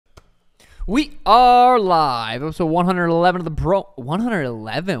We are live. Episode 111 of the Bro.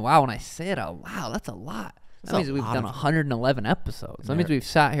 111. Wow, when I say it out loud, that's a lot. That means we've done 111 episodes. That means we've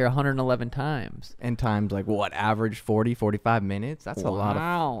sat here 111 times. And times like what? Average 40, 45 minutes? That's a lot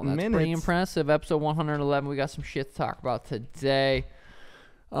of minutes. That's pretty impressive. Episode 111. We got some shit to talk about today.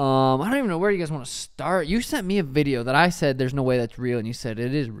 I don't even know where you guys want to start. You sent me a video that I said there's no way that's real, and you said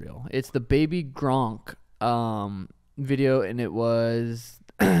it is real. It's the baby Gronk video, and it was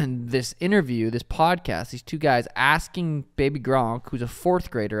this interview, this podcast, these two guys asking baby Gronk, who's a fourth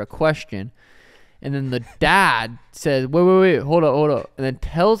grader, a question. And then the dad says, wait, hold up. And then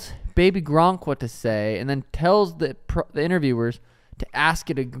tells baby Gronk what to say, and then tells the interviewers to ask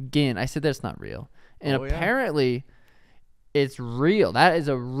it again. I said that's not real. And apparently it's real. That is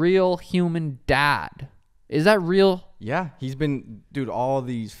a real human dad. Is that real? Yeah, he's been, dude, all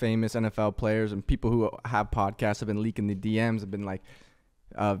these famous NFL players and people who have podcasts have been leaking the DMs, have been like,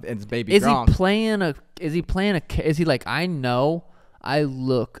 it's baby Gronk. Is he like, I know I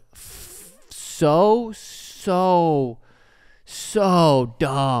look so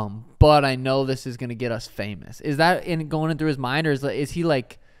dumb, but I know this is gonna get us famous. Is that going through his mind, or is he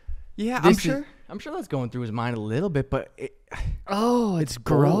like? Yeah, I'm sure that's going through his mind a little bit, but it's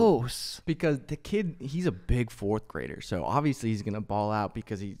gross because the kid, he's a big fourth grader, so obviously he's gonna ball out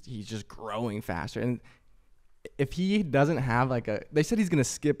because he's just growing faster. And if he doesn't have they said he's gonna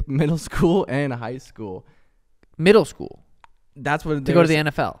skip middle school and high school. Middle school. That's what to go to the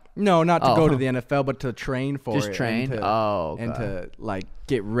NFL. No, not to go to the NFL, but to train for just it. Train. And to like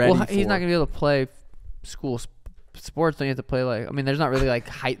get ready. Well, he's not gonna be able to play school sports. Don't you have to play there's not really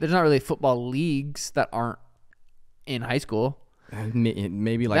there's not really football leagues that aren't in high school.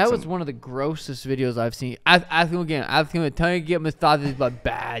 Maybe that was one of the grossest videos I've seen. I think tell you to get my thoughts about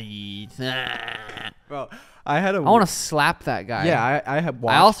baddies. Bro, I want to slap that guy. Yeah, I have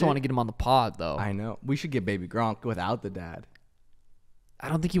watched. I also want to get him on the pod though. I know. We should get baby Gronk without the dad. I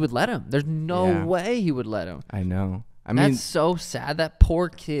don't think he would let him. There's no way he would let him. I know. I mean, that's so sad. That poor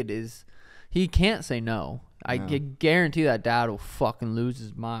kid he can't say no. I guarantee that dad will fucking lose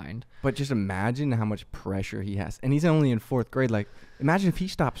his mind. But just imagine how much pressure he has. And he's only in fourth grade. Like, imagine if he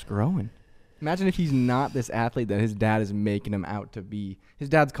stops growing. Imagine if he's not this athlete that his dad is making him out to be. His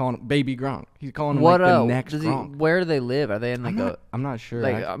dad's calling him baby Gronk. He's calling him the next Gronk. Where do they live? Are they in I'm not sure.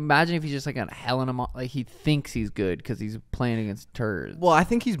 Imagine if he's just helling him on. He thinks he's good because he's playing against turds. Well, I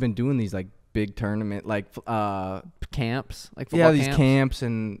think he's been doing these big tournament camps, football these camps,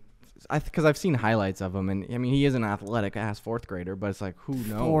 and because I've seen highlights of him, and I mean he is an athletic ass fourth grader, but it's who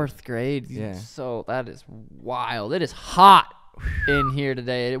knows? Fourth grade, yeah. So that is wild. It is hot in here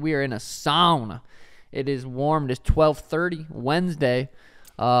today. We are in a sauna. It is warm. It is 12:30 Wednesday.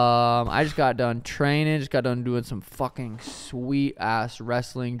 I just got done training. Just got done doing some fucking sweet ass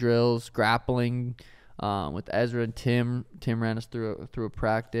wrestling drills, grappling with Ezra and Tim. Tim ran us through a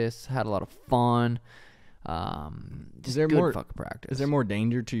practice. Had a lot of fun. Is there more fucking practice? Is there more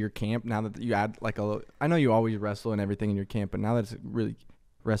danger to your camp now that you add I know you always wrestle and everything in your camp, but now that it's really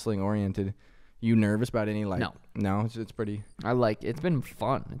wrestling oriented, you nervous about any No, it's pretty. It's been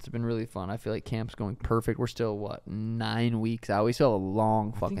fun. It's been really fun. I feel like camp's going perfect. We're still 9 weeks out. We still have a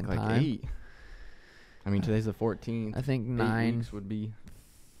long fucking time. 8. I mean, today's the 14th. I think 9 8 weeks would be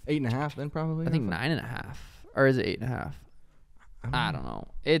 8.5 then probably. I think 9.5, or is it 8.5? I don't know.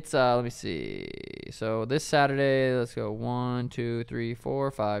 It's let me see. So this Saturday, let's go 1, 2, 3, 4,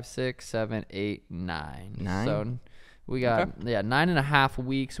 5, 6, 7, 8, 9. 9. So we got 9.5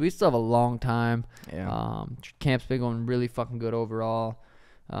 weeks. We still have a long time. Yeah. Camp's been going really fucking good overall.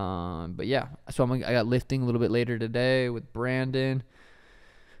 But yeah, so I got lifting a little bit later today with Brandon.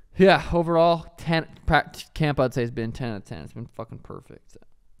 Yeah, overall camp I'd say has been 10 out of 10. It's been fucking perfect.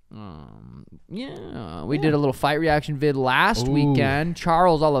 We did a little fight reaction vid last weekend.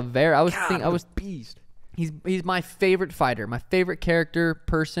 Charles Olivera. I was beast. He's my favorite fighter. My favorite character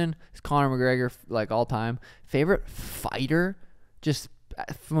person is Conor McGregor, all time. Favorite fighter, just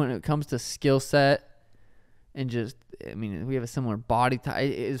when it comes to skill set and we have a similar body type.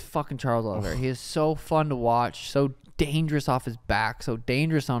 It is fucking Charles Olivera. He is so fun to watch, so dangerous off his back, so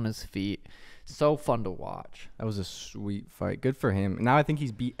dangerous on his feet. So fun to watch. That was a sweet fight. Good for him. Now I think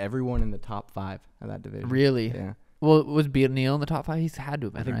he's beat everyone in the top 5 of that division. Really? Yeah. Well, was Beneil in the top 5? He's had to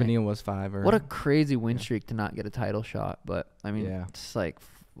have been, I think Beneil was 5. What a crazy win streak to not get a title shot. But, it's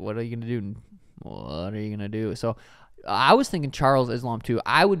what are you going to do? What are you going to do? So, I was thinking Charles Islam, too.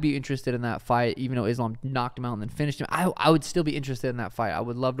 I would be interested in that fight, even though Islam knocked him out and then finished him. I would still be interested in that fight. I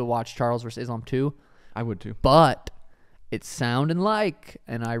would love to watch Charles versus Islam, too. I would, too. But It's sounding like,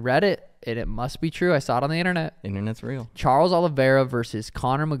 and I read it, and it must be true. I saw it on the internet. Internet's real. Charles Olivera versus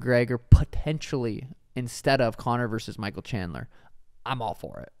Conor McGregor, potentially, instead of Conor versus Michael Chandler. I'm all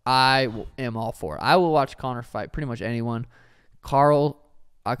for it. I am all for it. I will watch Conor fight pretty much anyone. I call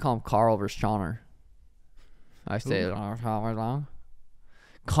him Carl versus Chandler. I say it wrong.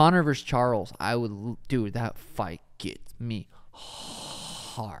 Conor versus Charles. Dude, that fight gets me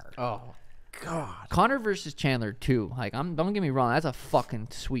hard. Oh, God. Conor versus Chandler too. Like, don't get me wrong, that's a fucking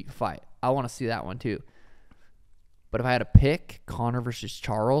sweet fight. I want to see that one too. But if I had to pick Conor versus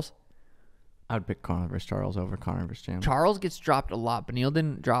Charles, I would pick Conor versus Charles over Conor versus Chandler. Charles gets dropped a lot, but Neil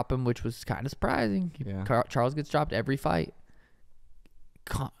didn't drop him, which was kind of surprising. Yeah. Charles gets dropped every fight.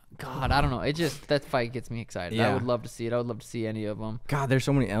 God, I don't know. That fight gets me excited. Yeah. I would love to see it. I would love to see any of them. God, there's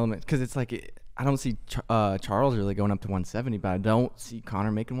so many elements because it's like I don't see Charles really going up to 170, but I don't see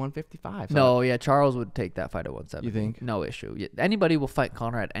Conor making 155. So No, yeah, Charles would take that fight at 170. You think? No issue. Yeah, anybody will fight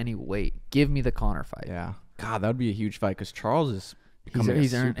Conor at any weight. Give me the Conor fight. Yeah. God, that would be a huge fight because Charles is. He's up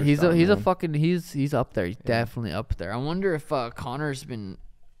there. He's definitely up there. I wonder if Conor's been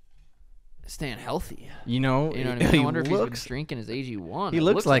staying healthy. You know what I mean? I wonder if he's been drinking his AG1. He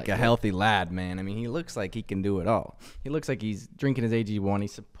looks like a healthy lad, man. I mean, he looks like he can do it all. He looks like he's drinking his AG1.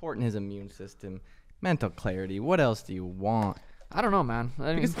 He's supporting his immune system, mental clarity. What else do you want? I don't know, man.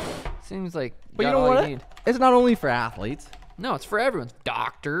 I mean, seems like. But you know what? It's not only for athletes. No, it's for everyone.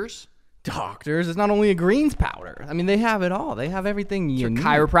 Doctors. It's not only a greens powder. I mean, they have it all. They have everything you need.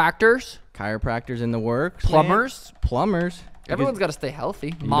 Chiropractors In the works. Plumbers. Everyone's got to stay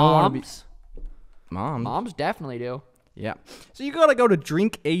healthy. Moms definitely do. Yeah. So you got to go to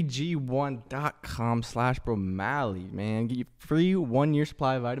drinkag1.com/BrOMalley, man. Get your free 1-year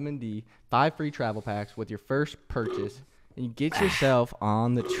supply of vitamin D, 5 free travel packs with your first purchase, and you get yourself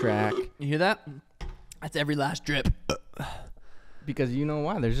on the track. You hear that? That's every last drip. Because you know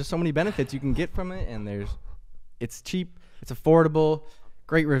why? There's just so many benefits you can get from it, and it's cheap, it's affordable,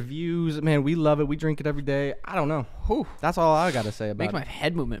 great reviews. Man, we love it. We drink it every day. I don't know. Whew, that's all I got to say about it. Makes my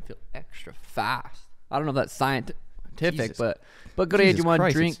head movement feel extra fast. I don't know if that's scientific, Jesus. but go to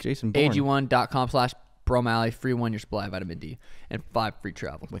AG1, drink ag1.com/BrOMalley, free 1-year supply of vitamin D, and 5 free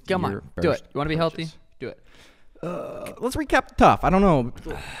travel. Come on, do it. You want to be healthy? Do it. Let's recap Tough. I don't know.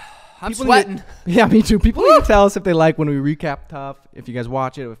 I'm sweating. Yeah, me too. People need to tell us if they like when we recap Tough, if you guys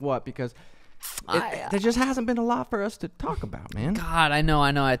watch it, with what, because there just hasn't been a lot for us to talk about, man. God, I know.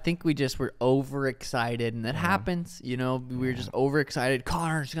 I think we just were overexcited, and that happens. You know, we were just overexcited.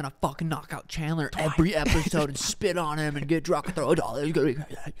 Conor's going to fucking knock out Chandler every episode and spit on him and get drunk. You know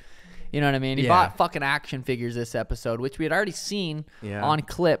what I mean? He bought fucking action figures this episode, which we had already seen on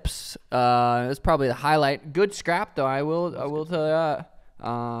clips. It was probably the highlight. Good scrap, though. I will tell you that.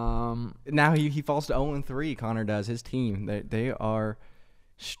 Now he falls to 0-3. Conor does. His team, they are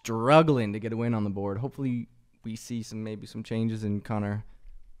struggling to get a win on the board. Hopefully we see maybe some changes in Connor's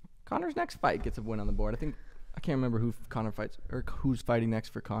next fight gets a win on the board. I can't remember who Conor fights or who's fighting next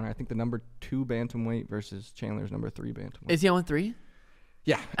for Conor. I think the number 2 bantamweight versus Chandler's number 3 bantamweight. Is he 0-3?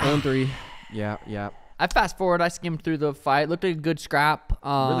 Yeah, 0-3. Yeah. I fast forward. I skimmed through the fight. Looked like a good scrap.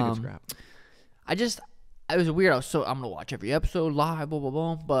 Really good scrap. It was weird. I'm gonna watch every episode live, blah blah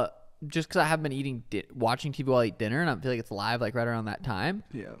blah. But just because I haven't been watching TV while I eat dinner, and I feel like it's live like right around that time,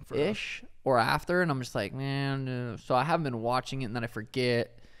 ish or after, and I'm just like, man. So I haven't been watching it, and then I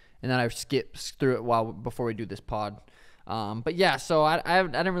forget, and then I skip through it before we do this pod. But yeah, so I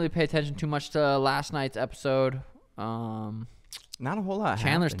didn't really pay attention too much to last night's episode. Not a whole lot.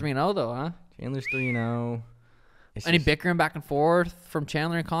 Chandler's 3-0 though, huh? Chandler's 3-0. Any bickering back and forth from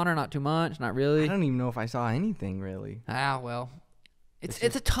Chandler and Conor? Not too much, not really. I don't even know if I saw anything really. Well, it's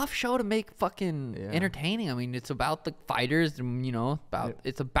a tough show to make fucking entertaining. I mean, it's about the fighters, and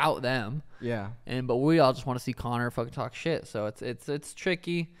it's about them. Yeah. But we all just want to see Conor fucking talk shit. So it's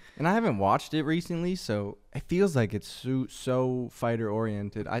tricky. And I haven't watched it recently, so it feels like it's so fighter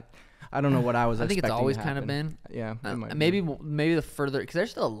oriented. I don't know what I was. I think expecting it's always to kind of been. Yeah, maybe the further, because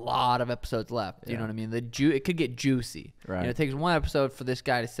there's still a lot of episodes left. You know what I mean? It could get juicy. Right. It takes one episode for this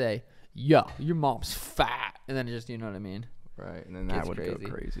guy to say, "Yo, your mom's fat," and then you know what I mean? Right. And then that would go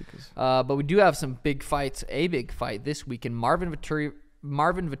crazy. But we do have some big fights. A big fight this weekend: Marvin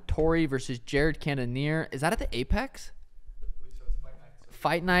Vettori versus Jared Cannonier. Is that at the Apex?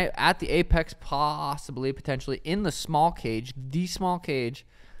 Fight night at the Apex, potentially in the small cage,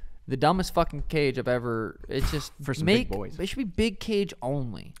 the dumbest fucking cage I've ever. It's just for some big boys. It should be big cage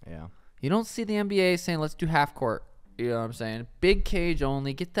only. Yeah. You don't see the NBA saying let's do half court. You know what I'm saying? Big cage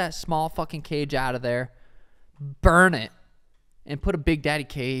only. Get that small fucking cage out of there. Burn it. and put a Big Daddy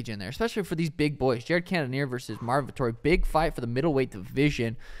cage in there, especially for these big boys. Jared Cannonier versus Marvin Vettori. Big fight for the middleweight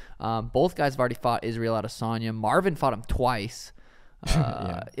division. Both guys have already fought Israel Adesanya. Marvin fought him twice.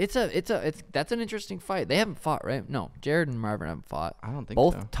 That's an interesting fight. They haven't fought, right? No, Jared and Marvin haven't fought. I don't think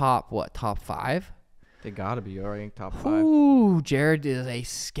both so. Top 5? They gotta be ranked top 5. Ooh, Jared is a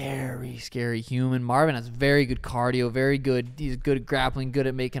scary, scary human. Marvin has very good cardio, very good. He's good at grappling, good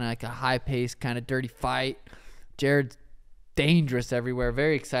at making like a high-paced, kind of dirty fight. Jared's dangerous everywhere.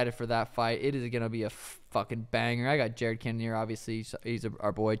 Very excited for that fight. It is gonna be a fucking banger. I got Jared Cannonier, obviously. He's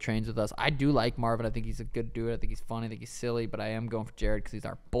our boy, trains with us. I do like Marvin. I think he's a good dude. I think he's funny. I think he's silly, but I am going for Jared because he's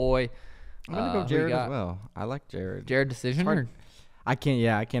our boy. I'm gonna go Jared as well. I like Jared. Jared decision? Or? I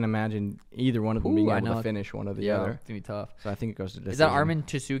can't imagine either one of them being able to finish one or the other. It's gonna be tough. So I think it goes to decision. Is that Arman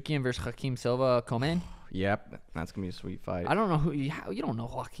Chisukian versus Hakeem Silva Komen? Yep, that's gonna be a sweet fight. I don't know who you don't know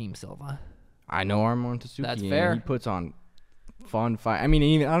Hakeem Silva. I know Arman Chisukian. That's fair. He puts on fun fight. I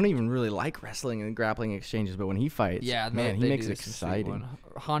mean, I don't even really like wrestling and grappling exchanges, but when he fights, he makes it exciting.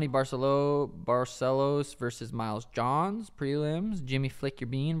 Hani Barcelos versus Miles Johns prelims. Jimmy Flick Your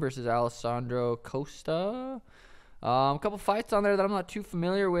Bean versus Alessandro Costa. A couple fights on there that I'm not too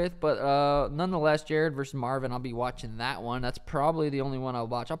familiar with, but nonetheless, Jared versus Marvin, I'll be watching that one. That's probably the only one I'll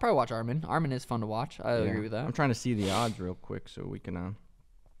watch. I'll probably watch Arman. Arman is fun to watch. I agree with that. I'm trying to see the odds real quick so we can.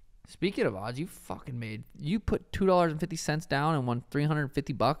 Speaking of odds, you put $2.50 down and won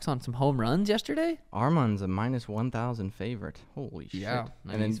 $350 on some home runs yesterday. Arman's a minus 1,000 favorite. Holy shit! Yeah,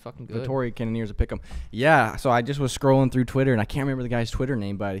 and then he's fucking good. Vettori Cannonier's a pick'em. Yeah, so I just was scrolling through Twitter and I can't remember the guy's Twitter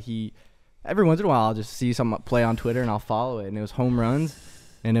name, but he. Every once in a while, I'll just see some play on Twitter and I'll follow it. And it was home runs,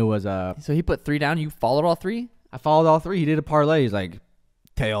 and it was So he put 3 down. You followed all 3? I followed all 3. He did a parlay. He's like,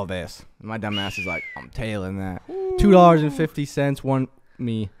 tail this. And my dumb ass is like, I'm tailing that. $2.50 won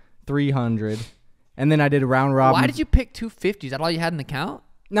me $300. And then I did a round robin. Why did you pick 250? Is that all you had in the count?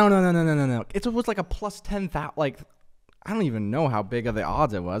 No. It was like a plus 10,000. Like, I don't even know how big of the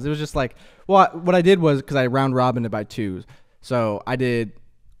odds it was. It was just like, what I did was because I round robined it by 2s. So I did.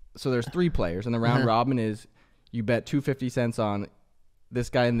 So there's 3 players, and the round robin is you bet 250 cents on this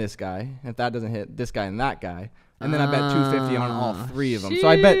guy and this guy. If that doesn't hit, this guy and that guy. And then I bet 250 on all 3 of them. So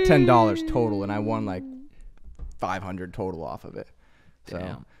I bet $10 total, and I won like 500 total off of it. So,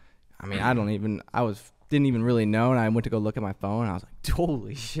 damn. I mean, didn't even really know, and I went to go look at my phone, and I was like,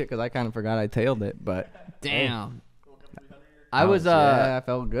 holy shit, because I kind of forgot I tailed it. But damn. I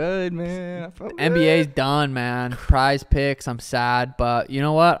felt good, man. NBA's done, man. Prizepicks, I'm sad, but you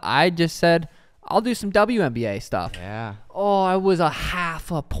know what? I just said I'll do some WNBA stuff. Yeah. Oh, I was a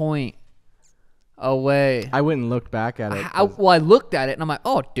half a point away. I went and looked back at it. I looked at it and I'm like,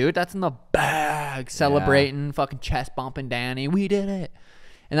 oh, dude, that's in the bag. Celebrating, fucking chest bumping Danny. We did it.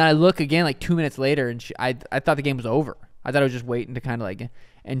 And then I look again like 2 minutes later, and I thought the game was over. I thought I was just waiting to kind of like,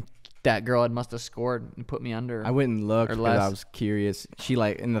 and that girl must have scored and put me under. I went and looked because I was curious. She,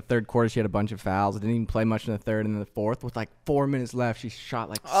 like, in the third quarter, she had a bunch of fouls. Didn't even play much in the third. And in the fourth, with like 4 minutes left, she shot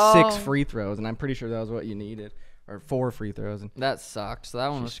like 6 free throws. And I'm pretty sure that was what you needed. Or 4 free throws. And that sucked. So that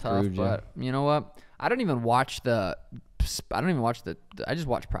one was tough. But you know what? I just watch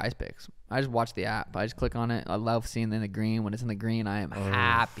Prizepicks. I just watch the app. I just click on it. I love seeing it in the green. When it's in the green, I am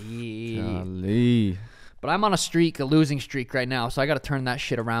happy. Golly. But I'm on a losing streak right now, so I got to turn that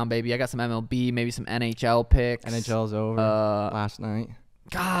shit around, baby. I got some MLB, maybe some NHL picks. NHL's over last night.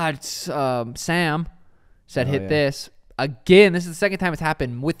 God, Sam said this. Again, this is the second time it's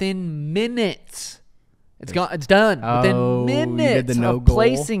happened. Within minutes. It's done. Within minutes of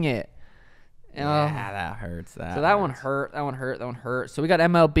placing it. Yeah, that hurts. So that one hurt. That one hurt. So we got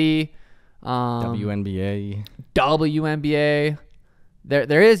MLB. WNBA.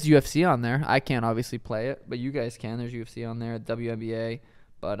 There is UFC on there. I can't obviously play it, but you guys can. There's UFC on there, WNBA.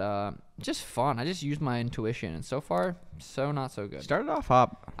 But just fun. I just used my intuition, and so far, not so good. Started off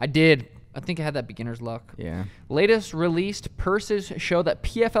hot. I did. I think I had that beginner's luck. Yeah. Latest released purses show that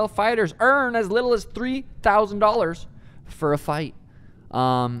PFL fighters earn as little as $3,000 for a fight.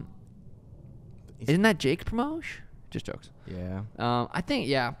 Isn't that Jake's promotion? Just jokes. Yeah.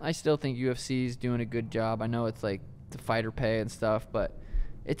 I still think UFC is doing a good job. I know it's like the fighter pay and stuff, but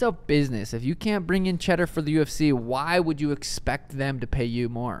it's a business. If you can't bring in cheddar for the UFC, why would you expect them to pay you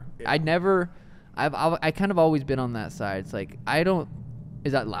more? Yeah. I kind of always been on that side. It's like,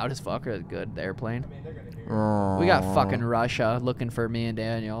 is that loud as fuck or is it good, the airplane? I mean, they're gonna hear we got fucking Russia looking for me and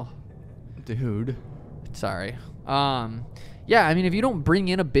Daniel. Dude. Sorry. Yeah, I mean, if you don't bring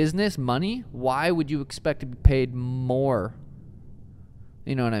in a business money, why would you expect to be paid more?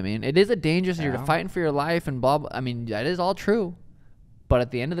 You know what I mean? It is a dangerous. You're fighting for your life and blah, blah. I mean, that is all true. But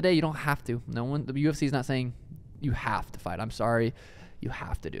at the end of the day, you don't have to. The UFC is not saying You have to fight. I'm sorry. You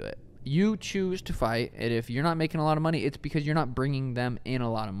have to do it. You choose to fight, and if you're not making a lot of money, it's because you're not bringing them in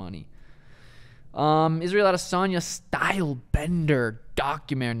a lot of money. Israel Adesanya Style Bender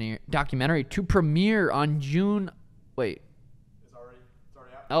documentary to premiere on June. Wait. It's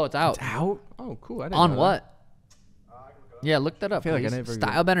already out. Oh, it's out. It's out? Oh, cool. I didn't On know what? That. Yeah, look that up. I feel like I please. never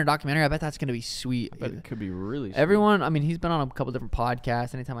Style Bender documentary. I bet that's gonna be sweet. But it could be really sweet. Everyone, I mean, he's been on a couple different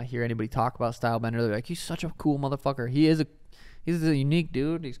podcasts. Anytime I hear anybody talk about Style Bender, they're like, he's such a cool motherfucker. He's a unique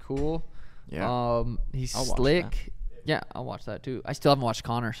dude. He's cool. Yeah. He's I'll watch slick. Yeah, I'll watch that too. I still haven't watched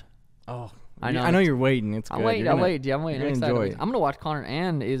Connor's. Oh, I know. I know you're waiting. It's good. I'm waiting. I'm waiting. I'm You're excited. enjoy it. I'm gonna watch Conor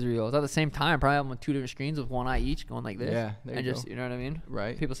and Israel. It's at the same time. Probably on 2 different screens with one eye each, going like this. Yeah, there and you just go. you know what I mean.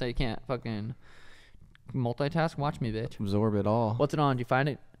 Right. People say you can't fucking multitask. Watch me, bitch. Absorb it all. What's it on? Did you find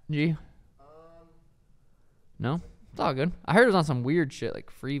it, G? No. It's all good. I heard it was on some weird shit like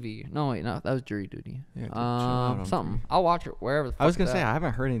Freebie. No, wait, no, that was Jury Duty. Yeah, chill out on Something. Freebie. I'll watch it wherever. The fuck I was gonna it's say at. I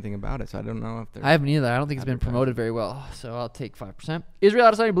haven't heard anything about it, so I don't know if there's. I haven't either. I don't think it's been promoted very well, so I'll take 5%. Israel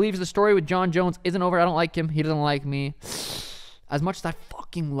Adesanya believes the story with John Jones isn't over. I don't like him. He doesn't like me. As much as I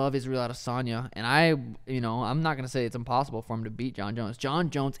fucking love Israel Adesanya, and I'm not gonna say it's impossible for him to beat John Jones. John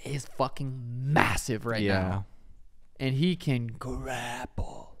Jones is fucking massive right now, and he can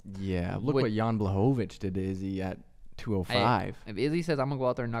grapple. Yeah, look what Jan Blachowicz did to Izzy at 205. Hey, if Izzy says I'm gonna go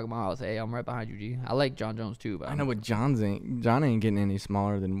out there and knock him out, I'll say, hey, I'm right behind you, G. I like John Jones too, but I know, but John ain't getting any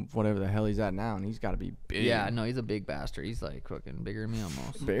smaller than whatever the hell he's at now, and he's got to be big. yeah, no, he's a big bastard. He's like fucking bigger than me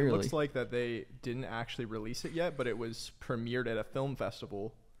almost. Barely. It looks like that they didn't actually release it yet, but it was premiered at a film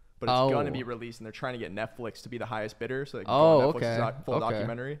festival. But it's going to be released, and they're trying to get Netflix to be the highest bidder, so they can go on Netflix's full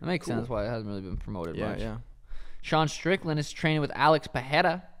documentary. That makes sense why it hasn't really been promoted much. Yeah. Sean Strickland is training with Alex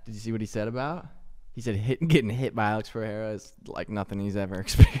Pereira. Did you see what he said about? He said getting hit by Alex Pereira is like nothing he's ever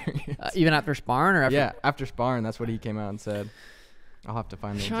experienced. Even after sparring or after? Yeah, after sparring, that's what he came out and said. I'll have to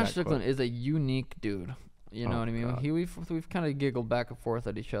find the Sean exact Strickland quote. is a unique dude. You know what I mean? God. We've kind of giggled back and forth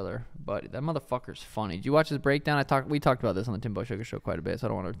at each other, but that motherfucker's funny. Did you watch his breakdown? We talked about this on the Timbo Sugar Show quite a bit, so I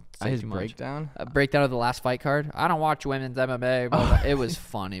don't want to say His too much. breakdown? Breakdown of the last fight card. I don't watch women's MMA, but it was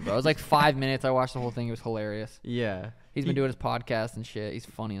funny, bro. It was like 5 minutes. I watched the whole thing. It was hilarious. Yeah. He's been doing his podcast and shit. He's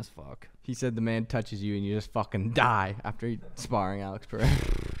funny as fuck. He said the man touches you and you just fucking die after sparring Alex Pereira.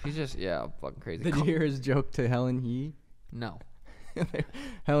 He's just, fucking crazy. Did you hear his joke to Helen Yee? No.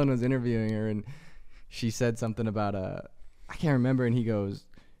 Helen was interviewing her and she said something about I can't remember, and he goes,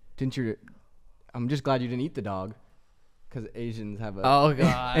 I'm just glad you didn't eat the dog, because Asians have a Oh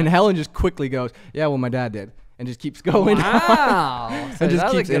god. and Helen just quickly goes, yeah, well, my dad did, and just keeps going Wow. and just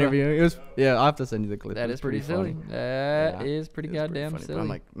keeps interviewing. It was I'll have to send you the clip. That It's is pretty silly. funny. That is pretty It's goddamn funny. silly. But I'm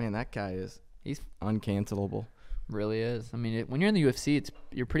like, man, that guy is He's uncancelable. really is. I mean, when you're in the UFC,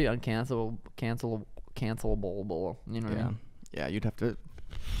 you're pretty cancelable. You know what I mean? Yeah, you'd have to.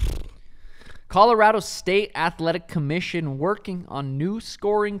 Colorado State Athletic Commission working on new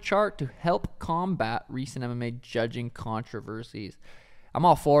scoring chart to help combat recent MMA judging controversies. I'm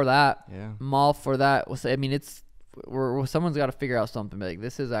all for that. Yeah. I'm all for that. I mean, someone's got to figure out something. Like,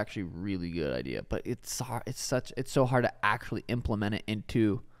 this is actually a really good idea, but it's hard. It's so hard to actually implement it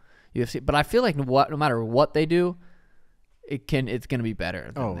into UFC. But I feel like no matter what they do, it's gonna be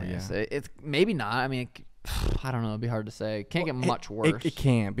better than this. Yeah. It's maybe not. I mean, I don't know. It'd be hard to say. It can't get much worse. It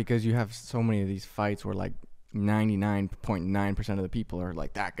can't, because you have so many of these fights where like 99.9% of the people are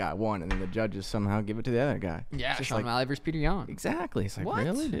like, that guy won, and then the judges somehow give it to the other guy. Yeah, It's just Sean like, O'Malley versus Peter Yan. exactly. It's like, What?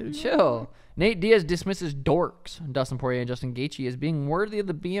 really, dude? Chill. Nate Diaz dismisses dorks, Dustin Poirier and Justin Gaethje, as being worthy of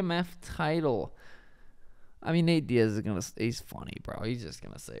the BMF title. I mean, Nate Diaz he's funny, bro. He's just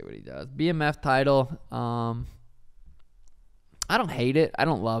gonna say what he does. BMF title. I don't hate it. I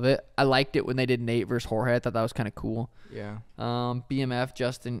don't love it. I liked it when they did Nate versus Jorge. I thought that was kind of cool. Yeah. BMF,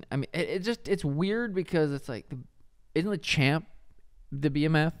 Justin. I mean, it's weird because it's like, isn't the champ the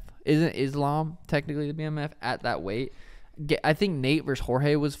BMF? Isn't Islam technically the BMF at that weight? I think Nate versus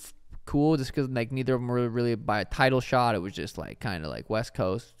Jorge was cool just because like neither of them were really by a title shot. It was just like kind of like West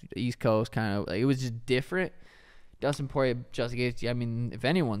Coast, East Coast, kind of like it was just different. Dustin Poirier, Justin Gaethje. I mean, if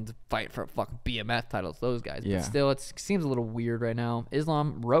anyone's fighting for a fucking BMF title, it's those guys. Yeah. But still, it seems a little weird right now.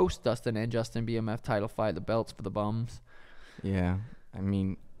 Islam roast Dustin and Justin BMF title fight. The belts for the bums. Yeah. I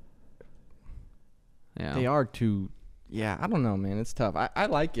mean, Yeah. they are too. Yeah, I don't know, man. It's tough. I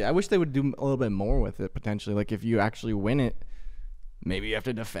like it. I wish they would do a little bit more with it, potentially. Like, if you actually win it, maybe you have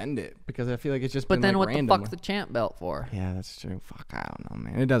to defend it, because I feel like it's just But been then like what random. the fuck's the champ belt for? Yeah, that's true. Fuck, I don't know,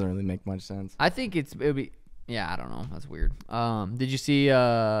 man. It doesn't really make much sense. I think it would be. Yeah, I don't know. That's weird. Did you see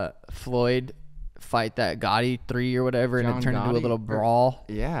Floyd fight that Gotti 3 or whatever, and John it turned into a Gotti? little brawl?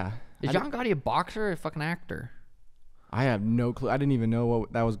 Yeah. Is John Gotti a boxer or a fucking actor? I have no clue. I didn't even know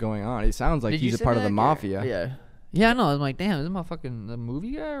what that was going on. It sounds like he's a part of the mafia. Yeah. Yeah, I know. I'm like, damn, is this motherfucking the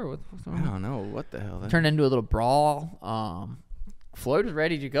movie guy or what the fuck's going on? I don't know what the hell. Turned into a little brawl. Floyd was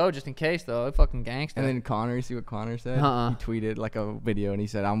ready to go just in case, though. It fucking gangster. And then Conor, you see what Conor said? He tweeted like a video, and he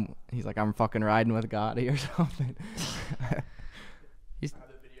said, "He's like, I'm fucking riding with Gotti or something." He's have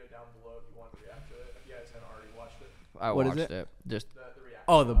the video down below if you want to react to it. If you guys haven't already watched it. I watched it. Just the reaction.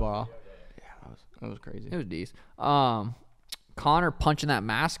 Oh, the ball. Yeah, that was crazy. It was decent. Conor punching that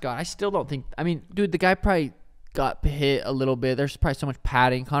mascot. I still don't think. I mean, dude, the guy probably got hit a little bit. There's probably so much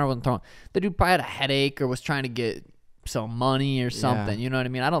padding. Conor wasn't throwing. The dude probably had a headache or was trying to get some money or something. You know what I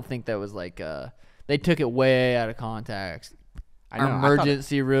mean? I don't think that was like they took it way out of context. I know.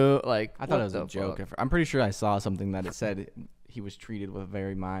 Emergency route. Like I thought it was a joke. I'm pretty sure I saw something that it said he was treated with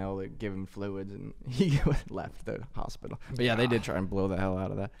very mild, like, give him fluids, and he left the hospital. But yeah, they did try and blow the hell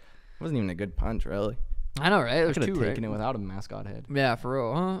out of that. It wasn't even a good punch, really. I know, right? It was could have two, taken right? it without a mascot head. Yeah, for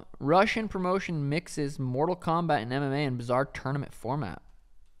real. Huh? Russian promotion mixes Mortal Kombat and MMA in bizarre tournament format.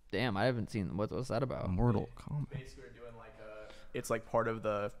 Damn, I haven't seen. What's that about? Mortal Kombat. Basically, we're doing like it's like part of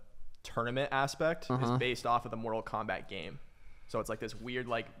the tournament aspect is based off of the Mortal Kombat game. So it's like this weird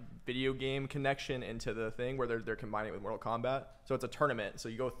like video game connection into the thing where they're combining it with Mortal Kombat. So it's a tournament. So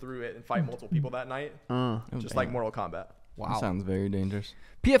you go through it and fight multiple people that night, just like Mortal Kombat. Wow. That sounds very dangerous.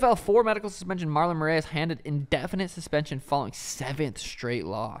 PFL 4 medical suspension. Marlon Moraes handed indefinite suspension following 7th straight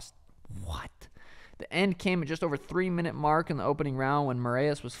loss. What? The end came at just over 3-minute mark in the opening round when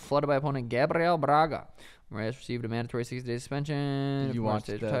Moraes was flooded by opponent Gabriel Braga. Moraes received a mandatory 60-day suspension. Did you watch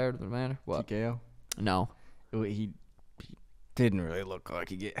the what? TKO? No. He didn't really look like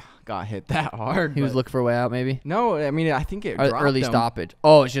he got hit that hard. He was looking for a way out, maybe? No, I mean, I think it dropped early him. stoppage.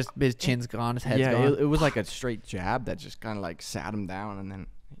 Oh, it's just his chin's gone, his head's gone. It was like a straight jab that just kind of like sat him down and then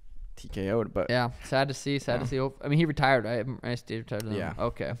TKO'd. But yeah, sad to see. I mean, he retired, right? I stayed retired. Yeah.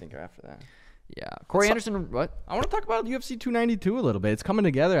 Okay. I think after that. Yeah. Corey Anderson, what? I want to talk about UFC 292 a little bit. It's coming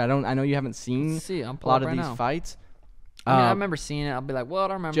together. I know you haven't seen I'm a lot of these fights. I mean, I remember seeing it. I'll be like, well, I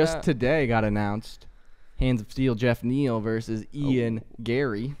don't remember just that. Today got announced. Hands of Steel Jeff Neal versus Ian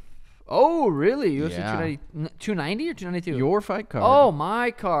Gary. Oh, really? UFC Yeah. 290 or 292? Your fight card. Oh, my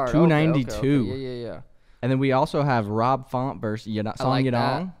card. 292. Okay. Yeah. And then we also have Rob Font versus Song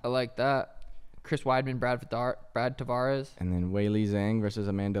Yadong. I like that. Chris Weidman, Brad Tavares. And then Weili Zhang versus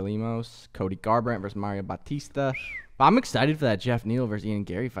Amanda Lemos. Cody Garbrandt versus Mario Batista. I'm excited for that Jeff Neal versus Ian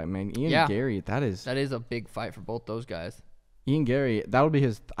Gary fight, man. Ian Gary, that is a big fight for both those guys. Ian Gary, that'll be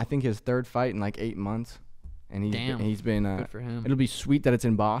his 3rd fight in like 8 months. And he's been good for him. It'll be sweet that it's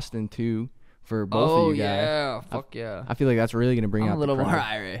in Boston too for both of you guys. Yeah, fuck yeah. I feel like that's really gonna bring out a little the more crowd.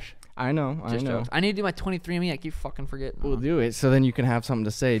 Irish. I know. Jokes. I need to do my 23andMe. I keep fucking forgetting. We'll do it so then you can have something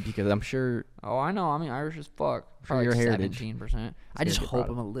to say because I'm sure. Oh, I know. I mean, Irish as fuck. For your heritage. 17%. I just hope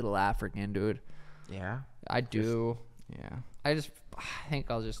I'm a little African, dude. Yeah. I do. Yeah. I think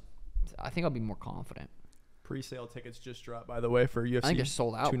I'll be more confident. Pre-sale tickets just dropped, by the way, for UFC. I think they're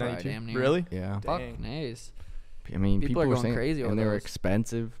sold out. 292. Damn near. Really? Yeah. Fuck, nice. I mean, people are were going saying crazy over and they were those.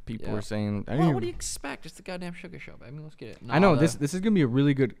 expensive. People were saying, Well, what do you expect? It's the goddamn sugar show. I mean, let's get it. I know this is gonna be a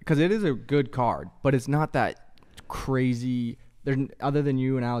really good because it is a good card, but it's not that crazy. There's other than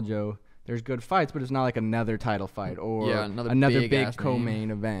you and Aljo. There's good fights, but it's not like another title fight or another big co-main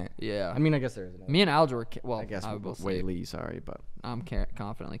event. Yeah. I mean, I guess there is. Me and Aljo were I guess will say Lee, sorry, but I'm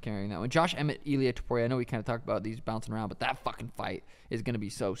confidently carrying that one. Josh Emmett, Ilia Topuria. I know we kind of talked about these bouncing around, but that fucking fight is gonna be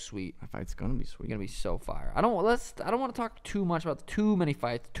so sweet. That fight's gonna be sweet. It's gonna be so fire. I don't want to talk too much about too many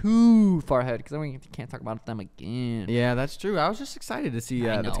fights too far ahead because then we can't talk about them again. Yeah, that's true. I was just excited to see.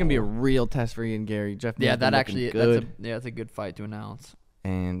 That's gonna be a real test for Ian Gary. Jeff. Yeah, that actually. That's a good fight to announce.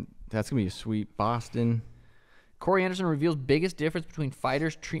 And that's going to be a sweet Boston. Corey Anderson reveals biggest difference between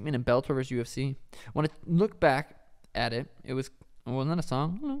fighters, treatment, and Bellator versus UFC. When I look back at it, wasn't that a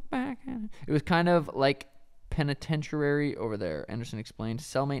song? Look back at it. It was kind of like penitentiary over there. Anderson explained,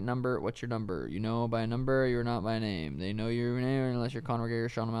 cellmate number, what's your number? You know by a number, you're not by name. They know your name unless you're Conor McGregor,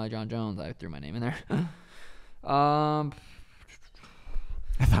 Sean O'Malley, John Jones. I threw my name in there. I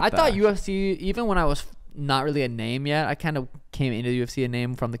thought UFC, even when I was not really a name yet, I kind of came into the UFC a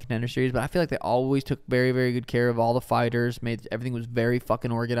name from the Contender Series, but I feel like they always took very, very good care of all the fighters, everything was very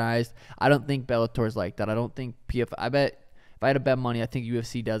fucking organized. I don't think Bellator's like that. I don't think I bet if I had to bet money, I think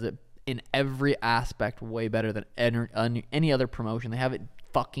UFC does it in every aspect way better than any other promotion. They have it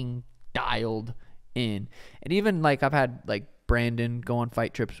fucking dialed in. And even like I've had like Brandon go on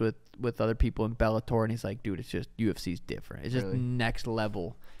fight trips with other people in Bellator, and he's like, dude, it's just UFC's different. It's just next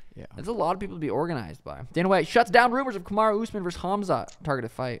level. Yeah, there's a lot of people to be organized by. Dana White shuts down rumors of Kamaru Usman versus Khamzat targeted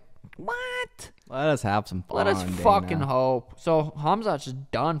fight. What? Let us have some fun. Let us fucking hope. So Khamzat's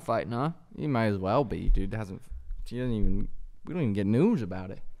just done fighting, huh? He might as well be, dude. We don't even get news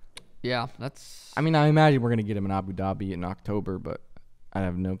about it. Yeah, that's. I mean, I imagine we're gonna get him in Abu Dhabi in October, but I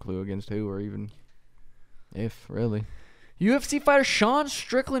have no clue against who or even if really. UFC fighter Sean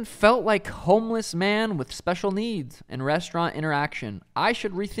Strickland felt like homeless man with special needs in restaurant interaction. I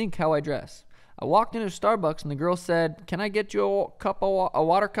should rethink how I dress. I walked into Starbucks and the girl said, "Can I get you a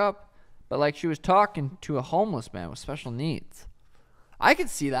water cup?" But like she was talking to a homeless man with special needs. I could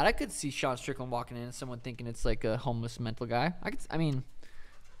see that. I could see Sean Strickland walking in and someone thinking it's like a homeless mental guy.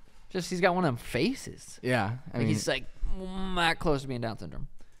 Just he's got one of them faces. Yeah. I mean, he's like that close to being Down syndrome.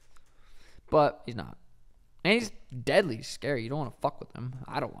 But he's not. And he's deadly scary. You don't want to fuck with him.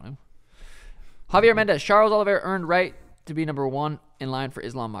 I don't want to. Javier Mendez. Charles Olivera earned right to be number 1 in line for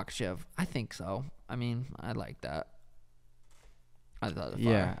Islam Makhachev. I think so. I mean, I like that. I thought it was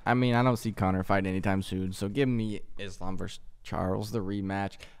fire. I mean, I don't see Conor fighting anytime soon. So give me Islam versus Charles, the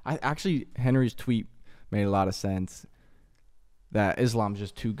rematch. Henry's tweet made a lot of sense. That Islam's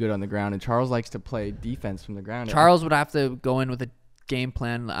just too good on the ground, and Charles likes to play defense from the ground. Charles would have to go in with a game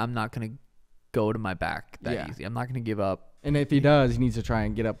plan. I'm not going to go to my back that easy. I'm not going to give up. And if he does, he needs to try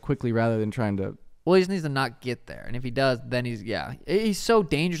and get up quickly rather than trying to. Well, he just needs to not get there. And if he does, then he's so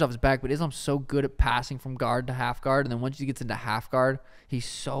dangerous off his back. But Islam's so good at passing from guard to half guard. And then once he gets into half guard, he's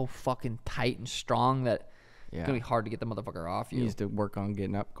so fucking tight and strong that it's going to be hard to get the motherfucker off you. He needs to work on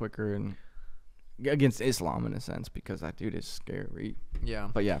getting up quicker and against Islam in a sense because that dude is scary. Yeah.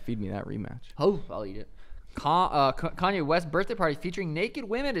 But yeah, feed me that rematch. Oh, I'll eat it. Kanye West birthday party featuring naked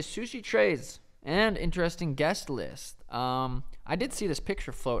women as sushi trays and interesting guest list. I did see this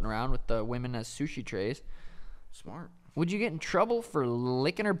picture floating around with the women as sushi trays. Smart. Would you get in trouble for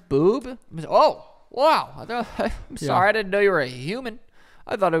licking her boob? Oh, wow. I'm sorry. I didn't know you were a human.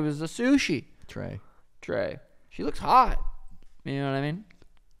 I thought it was a sushi tray. She looks hot. You know what I mean?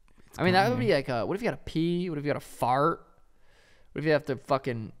 That would be like, what if you got to pee? What if you got to fart? What if you have to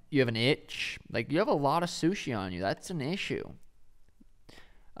you have an itch? Like, you have a lot of sushi on you. That's an issue.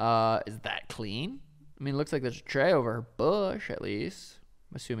 Is that clean? I mean, it looks like there's a tray over her bush, at least.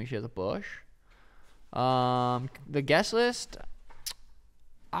 I'm assuming she has a bush. The guest list,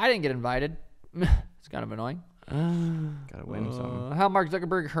 I didn't get invited. It's kind of annoying. Gotta win something. How Mark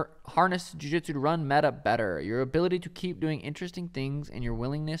Zuckerberg harnessed jiu-jitsu to run meta better. Your ability to keep doing interesting things and your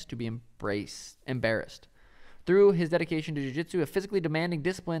willingness to be embarrassed. Through his dedication to jiu-jitsu, a physically demanding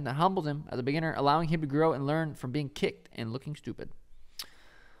discipline that humbles him as a beginner, allowing him to grow and learn from being kicked and looking stupid.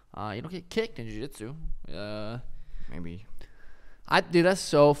 You don't get kicked in jiu-jitsu. Maybe. Dude, that's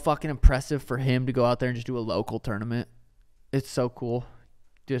so fucking impressive for him to go out there and just do a local tournament. It's so cool.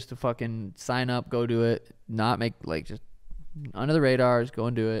 Just to fucking sign up, go do it, not make, just under the radars, go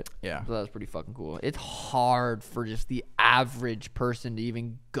and do it. Yeah. So that was pretty fucking cool. It's hard for just the average person to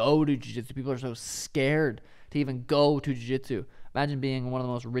even go to jiu-jitsu. People are so scared to even go to jiu-jitsu. Imagine being one of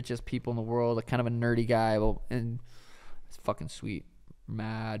the most richest people in the world, a kind of a nerdy guy, and it's fucking sweet.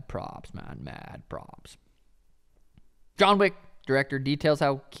 Mad props, man. Mad props. John Wick director details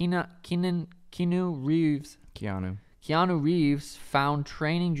how Keanu Reeves found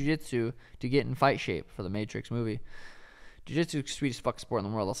training jiu-jitsu to get in fight shape for the Matrix movie. Jiu-jitsu is the sweetest fucking sport in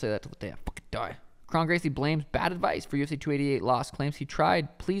the world. I'll say that till the day I fucking die. Kron Gracie blames bad advice for UFC 288 loss. Claims he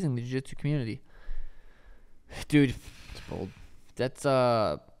tried pleasing the jiu-jitsu community. Dude, it's bold. That's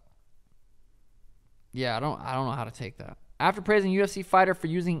I don't know how to take that. After praising UFC fighter for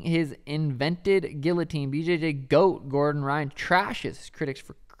using his invented guillotine, BJJ GOAT Gordon Ryan trashes his critics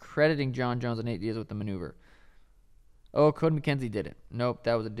for crediting John Jones and Nate Diaz with the maneuver. Oh, Cody McKenzie did it. Nope,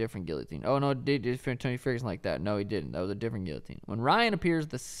 that was a different guillotine. Oh, no, did Tony Ferguson like that? No, he didn't. That was a different guillotine. When Ryan appears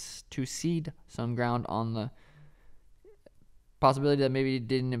to cede some ground on the possibility that maybe he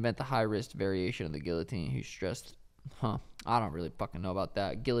didn't invent the high-risk variation of the guillotine, he stressed, I don't really fucking know about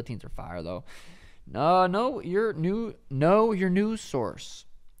that. Guillotines are fire, though. No, your news source.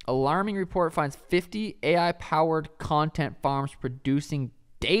 Alarming report finds 50 AI-powered content farms producing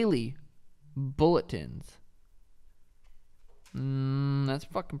daily bulletins. That's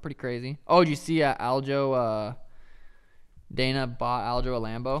fucking pretty crazy. Oh, did you see Aljo? Dana bought Aljo a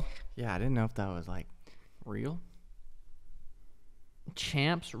Lambo. Yeah, I didn't know if that was real.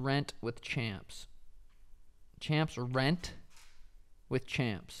 Champs rent with champs. Champs rent with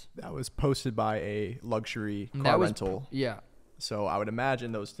champs. That was posted by a luxury car rental. Yeah. So I would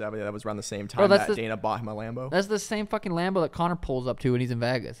imagine that was around the same time that Dana bought him a Lambo. That's the same fucking Lambo that Conor pulls up to when he's in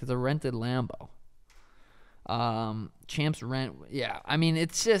Vegas. It's a rented Lambo. Champs rent. Yeah. I mean,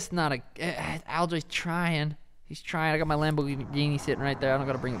 it's just not Aljo's trying. He's trying. I got my Lamborghini sitting right there. I don't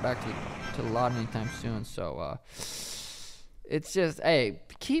got to bring it back to the lot anytime soon. So it's just, hey,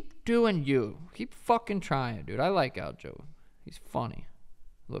 keep doing you. Keep fucking trying, dude. I like Aljo. He's funny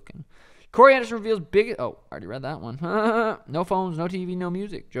looking. Corey Anderson reveals big... Oh, already read that one. No phones, no TV, no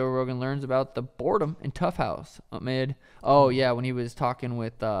music. Joe Rogan learns about the boredom in Tough House amid... Oh, yeah, when he was talking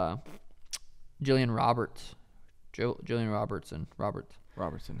with Jillian Roberts. Jillian Robertson, I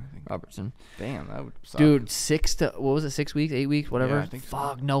think. Robertson. Damn, that would suck. Dude, 6 weeks, 8 weeks, whatever? Yeah, I think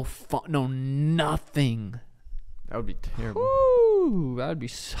so. Fuck, no, nothing. That would be terrible. Woo! I would do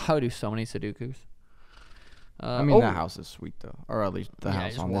so many Sudokus. I mean, that house is sweet, though. Or at least the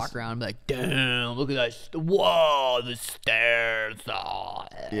house just on walk this. around and be like, damn, look at that. Whoa, the stairs. Oh.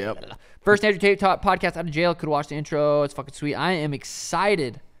 Yep. First Andrew Tate podcast out of jail. Could watch the intro. It's fucking sweet. I am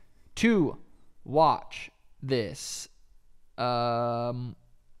excited to watch this. Did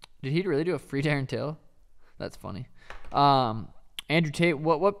he really do a free Darren Till? That's funny. Andrew Tate,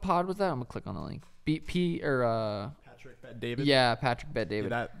 what pod was that? I'm going to click on the link. Patrick Bet David. Yeah, Patrick Bet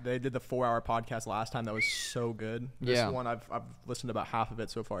David. Yeah, they did the 4-hour podcast last time. That was so good. This one, I've listened to about half of it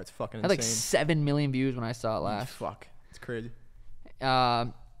so far. It's fucking insane. I had like 7 million views when I saw it last. Fuck. It's crazy.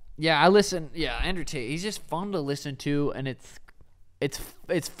 Yeah, I listen. Yeah, Andrew Tate. He's just fun to listen to, and it's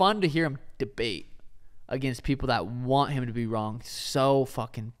fun to hear him debate against people that want him to be wrong so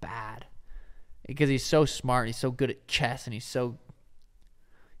fucking bad. Because he's so smart, he's so good at chess, and he has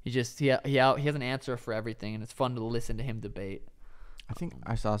an answer for everything, and it's fun to listen to him debate. I think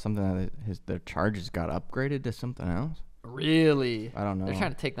I saw something that their charges got upgraded to something else. Really? I don't know. They're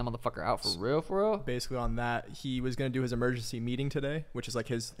trying to take that motherfucker out for real? Basically on that, he was going to do his emergency meeting today, which is like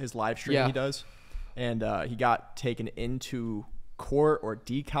his live stream he does. And he got taken into court, or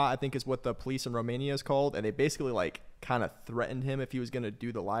DCOT, I think is what the police in Romania is called. And they basically like kind of threatened him if he was going to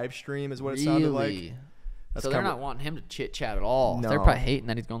do the live stream, is what it sounded like. So they're not wanting him to chit chat at all. No. They're probably hating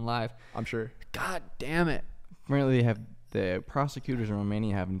that he's going live. I'm sure. God damn it. Apparently the prosecutors in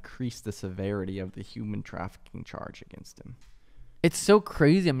Romania have increased the severity of the human trafficking charge against him. It's so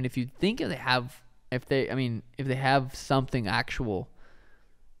crazy. I mean, if you think if they have something actual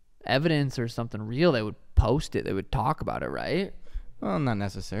evidence or something real, they would post it. They would talk about it, right? Well, not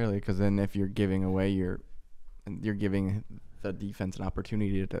necessarily, because then if you're giving away you're giving the defense an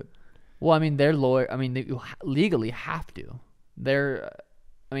opportunity to. Well, I mean, their lawyer. I mean, they legally have to.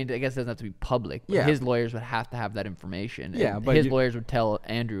 I mean, I guess it doesn't have to be public. But his lawyers would have to have that information. Yeah, and but his lawyers would tell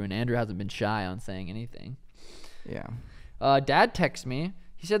Andrew, and Andrew hasn't been shy on saying anything. Yeah. Dad texted me.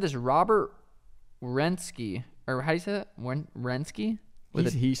 He said this Robert Rensky, or how do you say that? Rensky?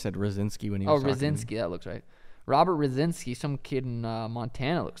 He said Rosinski when he was talking. Rosinski, that looks right. Robert Rosinski, some kid in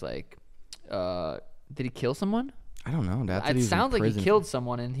Montana, looks like. Did he kill someone? I don't know. It sounds like he killed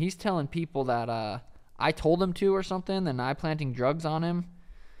someone, and he's telling people that I told him to or something, and I planting drugs on him.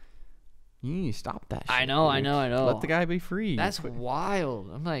 You need to stop that shit. I know. Let the guy be free. That's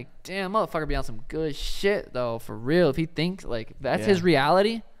wild. I'm like, damn, motherfucker be on some good shit, though, for real. If he thinks, like, that's his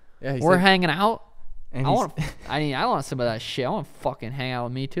reality, we're hanging out. And I want some of that shit. I want to fucking hang out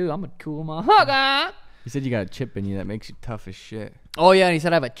with me, too. I'm a cool motherfucker. He said you got a chip in you that makes you tough as shit. Oh, yeah, and he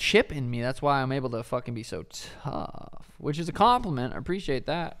said I have a chip in me. That's why I'm able to fucking be so tough, which is a compliment. I appreciate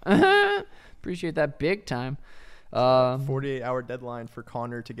that. Appreciate that big time. 48-hour deadline for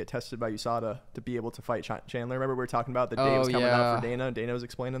Conor to get tested by USADA to be able to fight Chandler. Remember we were talking about the day was coming out for Dana? Dana was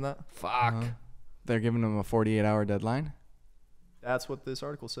explaining that. Fuck. They're giving him a 48-hour deadline? That's what this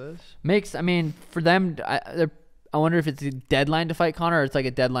article says. For them, I wonder if it's a deadline to fight Conor, or it's like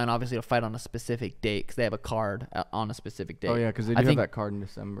a deadline, obviously, to fight on a specific date, because they have a card on a specific date. Oh, yeah, because they do have that card in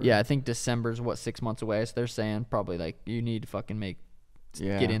December. Yeah, I think December's, 6 months away, so they're saying probably, like, you need to fucking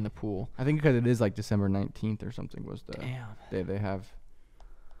get in the pool. I think because it is, like, December 19th or something was the day they have.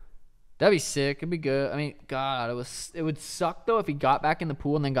 That'd be sick. It'd be good. I mean, God, it would suck, though, if he got back in the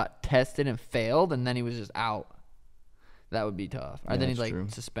pool and then got tested and failed, and then he was just out. That would be tough. Or then he's, like,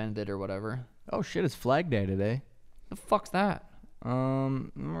 suspended or whatever. Oh, shit, it's Flag Day today. The fuck's that?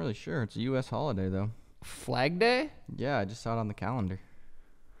 I'm not really sure. It's a U.S. holiday, though. Flag Day? Yeah, I just saw it on the calendar.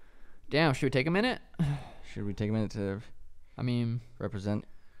 Damn, should we take a minute? Should we take a minute to represent?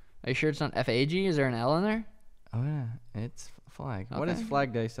 Are you sure it's not F-A-G? Is there an L in there? Oh, yeah. It's flag. Okay. What is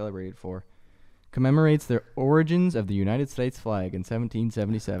Flag Day celebrated for? Commemorates the origins of the United States flag in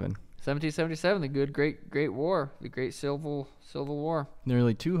 1777. 1777, the great war, the great Civil War.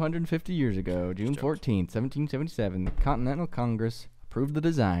 Nearly 250 years ago, June 14th, 1777, the Continental Congress approved the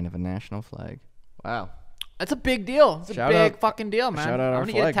design of a national flag. Wow. That's a big deal. It's a big fucking deal, man. Shout out our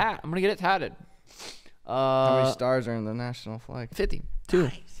flag. I'm going to get it tatted. How many stars are in the national flag? 52.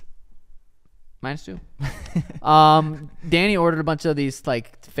 Nice. -2. Danny ordered a bunch of these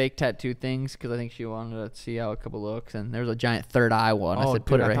like fake tattoo things because I think she wanted to see how a couple looks, and there's a giant third eye one. I said,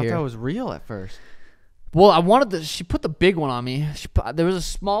 put it right here. I thought that was real at first. Well, I wanted she put the big one on me. There was a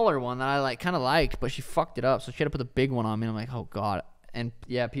smaller one that I like kind of liked, but she fucked it up, so she had to put the big one on me. And I'm like, oh god. And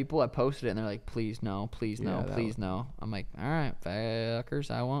yeah, I posted it, and they're like, please no, please no, please no. I'm like, all right,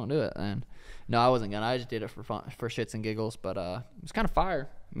 fuckers, I won't do it then. No, I wasn't gonna. I just did it for fun, for shits and giggles. But it was kind of fire.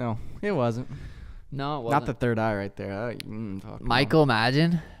 No, it wasn't. No, it wasn't. Not the third eye right there. Michael,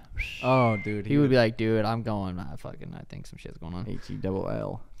 imagine. Oh, dude. He would be like, dude, I'm going. I think some shit's going on.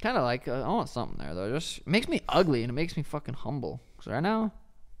 H-E-double-L. Kind of like, I want something there, though. It just makes me ugly, and it makes me fucking humble. Because right now,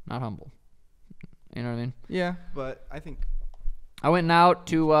 not humble. You know what I mean? Yeah, but I think... I went out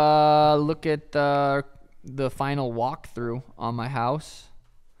to look at the final walkthrough on my house.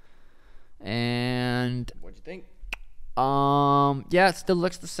 And... What'd you think? Yeah, it still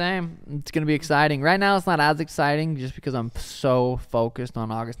looks the same. It's gonna be exciting. Right now, it's not as exciting just because I'm so focused on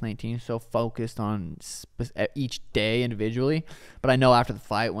August 19th, so focused on each day individually. But I know after the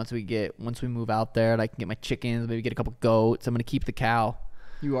fight, once we move out there, I can get my chickens, maybe get a couple goats. I'm gonna keep the cow.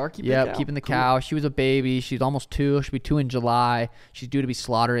 You are keeping the cow? Yep, keeping the cow. She was a baby. She's almost 2. She'll be 2 in July. She's due to be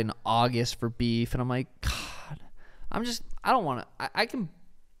slaughtered in August for beef. And I'm like, God, I don't want to. I can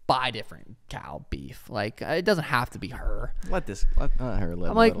buy different cow beef. Like, it doesn't have to be her. Let her live.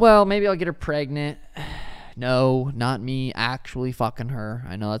 I'm like, well, maybe I'll get her pregnant. No, not me actually fucking her.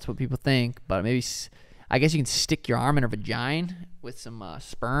 I know that's what people think, but maybe I guess you can stick your arm in her vagina with some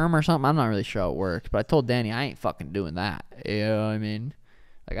sperm or something. I'm not really sure how it works, but I told Danny I ain't fucking doing that. You know what I mean?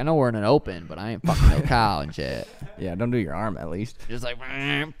 Like, I know we're in an open, but I ain't fucking no cow and shit. Yeah, don't do your arm at least. Just like,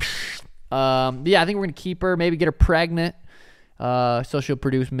 yeah, I think we're gonna keep her, maybe get her pregnant. So she'll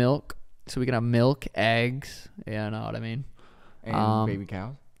produce milk, so we can have milk, eggs. Yeah, you know what I mean. And baby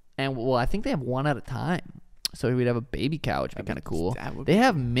cows. And well, I think they have one at a time, so we'd have a baby cow, which would be kind of cool. They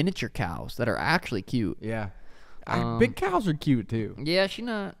have miniature cows that are actually cute. Yeah, big cows are cute too. Yeah, she's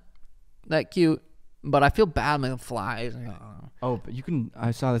not that cute, but I feel bad making flies. Oh, but you can. I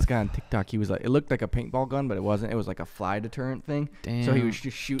saw this guy on TikTok. He was like, it looked like a paintball gun, but it wasn't. It was like a fly deterrent thing. Damn. So he was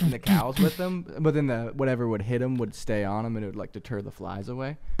just shooting the cows with them, but then whatever would hit him would stay on him, and it would like deter the flies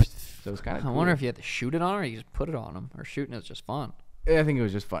away. So it was kind of. I wonder if you had to shoot it on, or you just put it on him, or shooting it was just fun. Yeah, I think it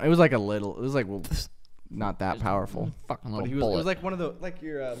was just fun. It was like not that powerful. Fucking little bullet. It was like one of the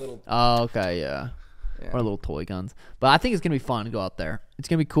your little. Oh, okay, yeah. Or little toy guns. But I think it's going to be fun to go out there. It's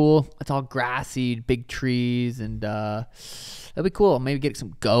going to be cool. It's all grassy, big trees, and it'll be cool. Maybe get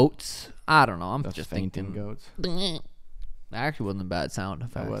some goats. I don't know. I'm just thinking goats. That actually wasn't a bad sound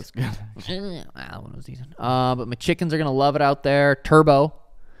effect. That was good. That one was decent. But my chickens are going to love it out there. Turbo.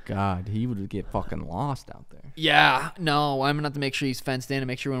 God, he would get fucking lost out there. Yeah. No, I'm going to have to make sure he's fenced in and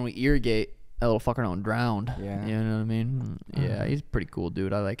make sure when we irrigate, that little fucker don't drown. Yeah. You know what I mean? Yeah, he's a pretty cool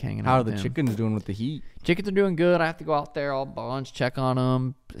dude. I like hanging out How are with the him. chickens doing with the heat? Chickens are doing good. I have to go out there all bunch, check on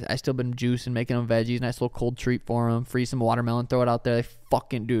them. I still been juicing, making them veggies. Nice little cold treat for them. Freeze some watermelon, throw it out there. They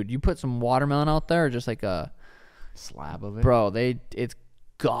fucking, dude, you put some watermelon out there or just like a slab of it? Bro, it's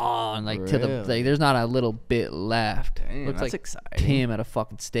gone. Like, to the, like, there's not a little bit left. Damn, looks that's like exciting. Tim at a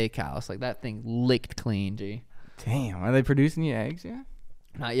fucking steakhouse. Like, that thing licked clean, G. Damn, are they producing you eggs yet?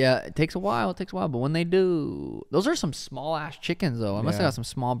 Not yet. It takes a while. But when they do, those are some small ass chickens though. I must have got some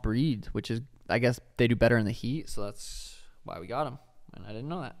small breeds, which is, I guess they do better in the heat, so that's why we got them. And I didn't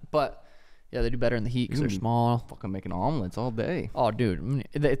know that, but yeah, they do better in the heat because they're small. Fucking making omelets all day. Oh, dude, I mean,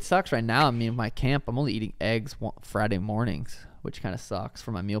 it sucks right now. I mean, in my camp, I'm only eating eggs Friday mornings, which kind of sucks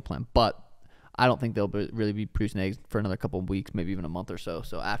for my meal plan. But I don't think they'll really be producing eggs for another couple of weeks, maybe even a month or so.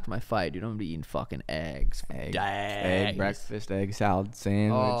 So after my fight, dude, I'm gonna be eating fucking eggs. Egg breakfast, egg salad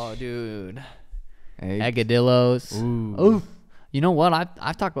sandwich. Oh, dude. Eggs. Eggadillos. Ooh. You know what?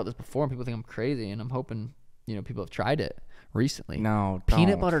 I've talked about this before, and people think I'm crazy, and I'm hoping people have tried it recently. No,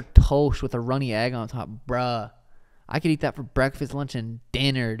 peanut butter toast with a runny egg on top, bruh. I could eat that for breakfast, lunch, and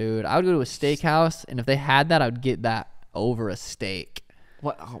dinner, dude. I would go to a steakhouse, and if they had that, I would get that over a steak.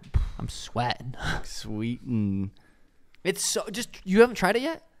 What? Oh, I'm sweating. Sweet and it's so you haven't tried it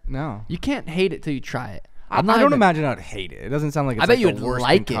yet? No. You can't hate it till you try it. I don't imagine I'd hate it. It doesn't sound like it's the worst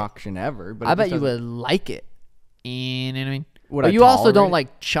concoction ever. But I bet you would like it. You know what I mean? But you also don't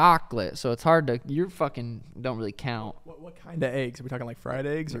like chocolate, so it's hard to. You fucking don't really count. What kind of eggs? Are we talking like fried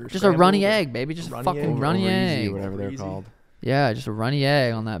eggs or just a runny egg, baby? Just a fucking runny egg, or whatever they're called. Yeah, just a runny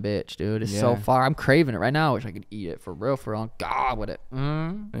egg on that bitch, dude. It's so far. I'm craving it right now. I wish I could eat it for real. God, with it.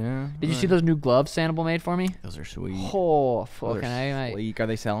 Yeah. Did you see those new gloves Sanabul made for me? Those are sweet. Oh, fucking sleek. Are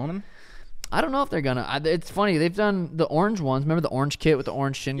they selling them? I don't know if they're gonna. It's funny. They've done the orange ones. Remember the orange kit with the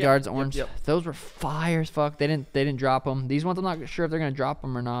orange shin guards, orange. Yep. Those were fire as fuck. They didn't drop them. These ones I'm not sure if they're gonna drop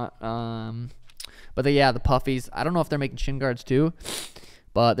them or not. But the puffies. I don't know if they're making shin guards too.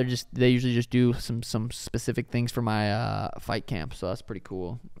 But they usually just do some specific things for my fight camp. So that's pretty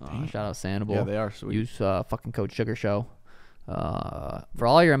cool. Shout out Sanabul. Yeah, they are sweet. Use fucking code Sugar Show for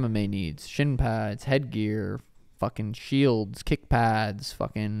all your MMA needs. Shin pads, headgear. Fucking shields, kick pads,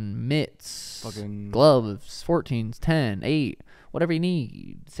 fucking mitts, fucking gloves, 14s, 10, 8, whatever you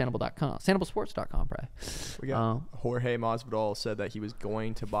need. Sanabul.com, sanabulsports.com, probably. We got Jorge Masvidal said that he was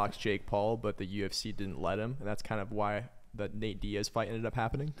going to box Jake Paul, but the UFC didn't let him, and that's kind of why the Nate Diaz fight ended up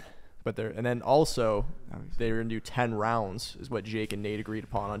happening. But and then also they were gonna do 10 rounds, is what Jake and Nate agreed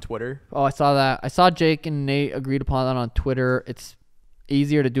upon on Twitter. Oh, I saw that. I saw Jake and Nate agreed upon that on Twitter. It's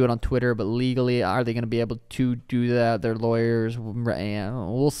easier to do it on Twitter, but legally, are they going to be able to do that? Their lawyers,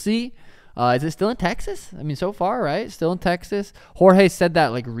 we'll see. Is it still in Texas? I mean, so far, right? Still in Texas. Jorge said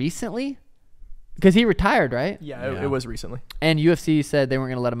that like recently because he retired, right? Yeah, it was recently. And UFC said they weren't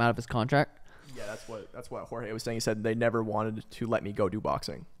going to let him out of his contract. Yeah, that's what Jorge was saying. He said they never wanted to let me go do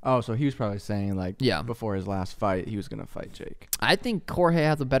boxing. Oh, so he was probably saying before his last fight, he was gonna fight Jake. I think Jorge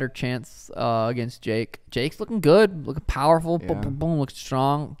has a better chance against Jake. Jake's looking good, looking powerful, boom, boom, boom, looks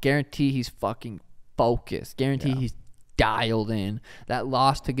strong. Guarantee he's fucking focused. Guarantee he's dialed in. That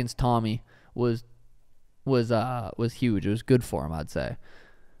loss against Tommy was huge. It was good for him, I'd say.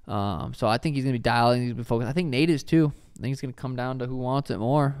 So I think he's gonna be dialing. He's gonna be focused. I think Nate is too. I think it's going to come down to who wants it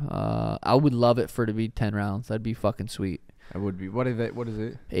more. I would love it for it to be 10 rounds. That'd be fucking sweet. It would be. What is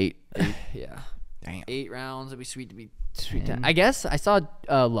it? 8. Yeah. Damn. 8 rounds. It'd be sweet to be 10. I guess I saw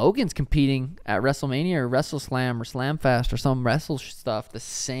Logan's competing at WrestleMania or WrestleSlam or SlamFest or some wrestle stuff the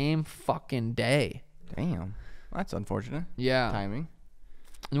same fucking day. Damn. That's unfortunate. Yeah. Timing.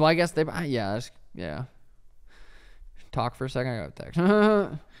 Well, I guess yeah. Talk for a second. I got a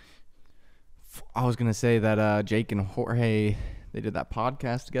text. I was gonna say that Jake and Jorge, they did that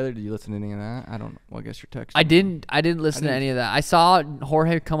podcast together. Did you listen to any of that? I don't. Well, I guess your text. I didn't listen to any of that. I saw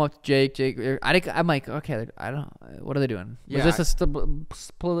Jorge come up to Jake. I'm like, okay, I don't. What are they doing? Yeah, was this a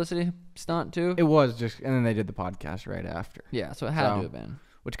publicity stunt too? It was just, and then they did the podcast right after. Yeah, so it had to have been.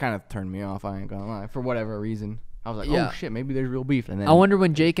 Which kind of turned me off. I ain't gonna lie. For whatever reason, I was like, oh shit, maybe there's real beef. And then I wonder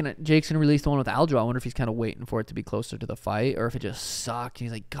when Jake's gonna release the one with Aljo. I wonder if he's kind of waiting for it to be closer to the fight, or if it just sucked.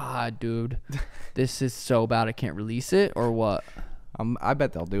 He's like, God, dude, this is so bad I can't release it, or what? I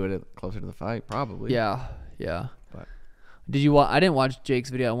bet they'll do it closer to the fight, probably. Yeah. But did you? I didn't watch Jake's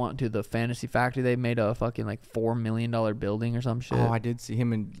video. I went to the Fantasy Factory. They made a fucking like $4 million building or some shit. Oh, I did see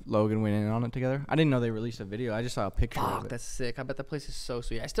him and Logan went in on it together. I didn't know they released a video. I just saw a picture of it. That's sick. I bet that place is so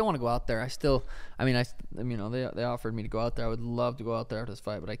sweet. I still want to go out there. They offered me to go out there. I would love to go out there after this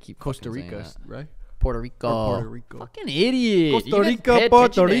fight, but I keep Costa Rica, right? Puerto Rico. Puerto Rico. Fucking idiot. Costa Rica,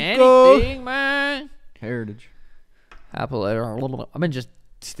 Puerto Rico. Anything, man. Heritage. Apple. I've been just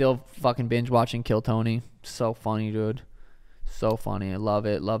still fucking binge watching Kill Tony. So funny, dude. So funny. I love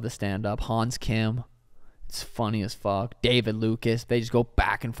it. Love the stand-up. Hans Kim. It's funny as fuck. David Lucas. They just go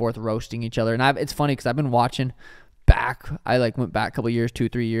back and forth roasting each other. And it's funny because I've been watching back. I went back a couple years,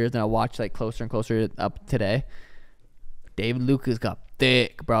 2-3 years, and I watched closer and closer up today. David Lucas got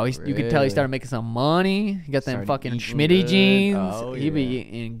thick, bro. You could tell he started making some money. He got them fucking Schmitty jeans. Oh, he be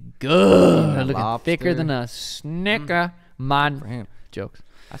eating good. Looking thicker than a Snicker. Man. Jokes.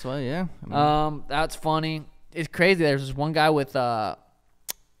 That's why, yeah. That's funny. It's crazy. There's this one guy with that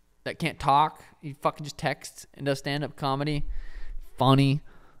can't talk. He fucking just texts and does stand-up comedy. Funny.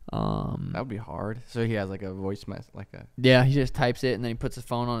 That would be hard. So he has like a voice mess, Yeah, he just types it and then he puts his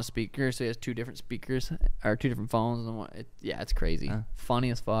phone on a speaker. So he has 2 different speakers or 2 different phones. And it's crazy. Funny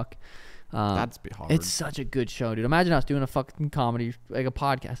as fuck. That'd be hard. It's such a good show, dude. Imagine us doing a fucking comedy, like a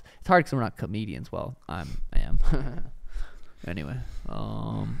podcast. It's hard because we're not comedians. Well, I am. Anyway,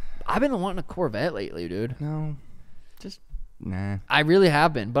 I've been wanting a Corvette lately, dude. No, just nah. I really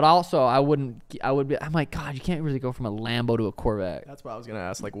have been, but also I'm like, God, you can't really go from a Lambo to a Corvette. That's what I was gonna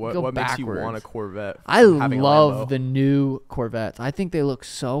ask. Like, what makes you want a Corvette? I love the new Corvettes. I think they look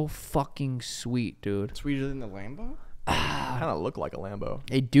so fucking sweet, dude. Sweeter than the Lambo? Kind of look like a Lambo.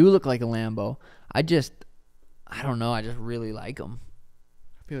 They do look like a Lambo. I don't know. I just really like them.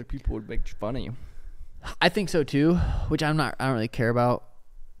 I feel like people would make fun of you. I think so too, which I don't really care about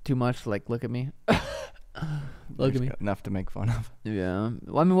too much. Like, look at me. Look at me. Enough to make fun of. Yeah.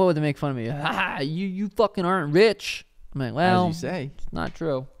 Well, I mean, what would they make fun of me? You fucking aren't rich. I'm like, well, as you say, it's not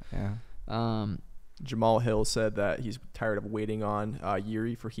true. Yeah. Jamal Hill said that he's tired of waiting on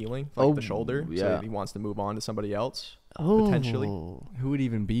Yuri for healing, the shoulder. Yeah. So he wants to move on to somebody else. potentially. Who would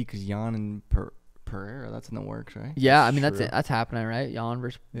even be? Because Jan and Pereira, that's in the works, right? Yeah, I mean that's happening, right? Jan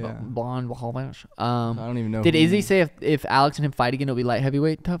versus Yeah. Blonde, whole bunch. I don't even know. Did Izzy say if Alex and him fight again, it'll be light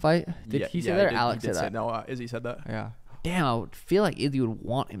heavyweight to fight? Did he say that, or he Alex did said that? No, Izzy said that. Yeah. Damn, I would feel like Izzy would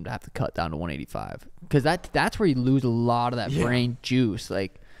want him to have to cut down to 185 because that's where you lose a lot of that brain juice,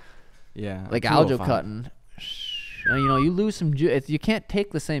 like Aljo cutting. You know, you lose some juice. You can't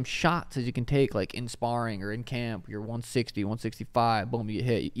take the same shots as you can take like in sparring or in camp. You're 160, 165. Boom, you get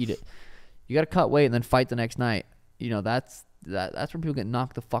hit, you eat it. You got to cut weight and then fight the next night. You know, that's where people get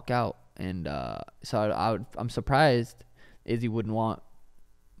knocked the fuck out. And so I'm surprised Izzy wouldn't want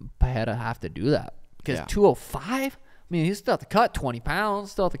Pereira to have to do that because 205. I mean, he still have to cut 20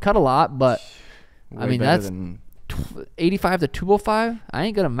 pounds. Still have to cut a lot, but I mean that's 85 to 205. I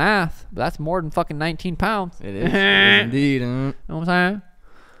ain't good at math, but that's more than fucking 19 pounds. It is indeed. You know what I'm saying?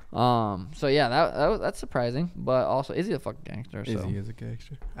 So yeah, that's surprising, but also Izzy a fucking gangster. So. Izzy is a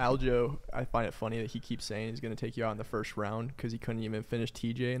gangster. Aljo, I find it funny that he keeps saying he's gonna take you out in the first round because he couldn't even finish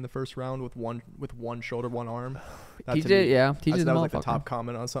TJ in the first round with one shoulder, one arm. TJ's that was like the top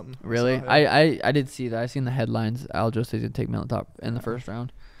comment on something. Really? I did see that. I seen the headlines. Aljo says he's gonna take me on the top in the first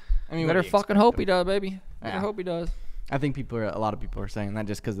round. I mean, better fucking hope he does, baby. Better hope he does. I think a lot of people are saying that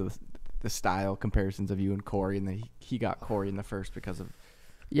just because of the style comparisons of you and Corey, and that he got Corey in the first because of.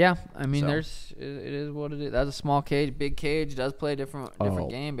 Yeah, I mean, it is what it is. That's a small cage, big cage. Does play a different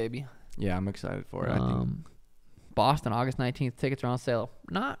game, baby. Yeah, I'm excited for it. I think Boston, August 19th. Tickets are on sale.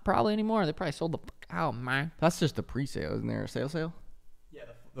 Not probably anymore. They probably sold the fuck out, man. That's just a pre-sale, isn't there? A sale? Yeah,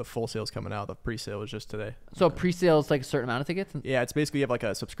 the full sale's coming out. The pre-sale was just today. So pre-sale is like a certain amount of tickets? Yeah, it's basically you have like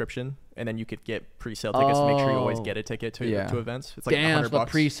a subscription, and then you could get pre-sale tickets to make sure you always get a ticket to events. It's like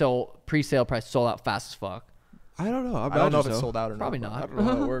 $100. So the pre-sale price sold out fast as fuck. I don't know. I don't know if it's sold out or Probably not. not. I don't know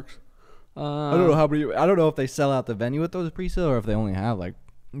how it works. I don't know how many. I don't know if they sell out the venue with those pre-sale or if they only have like.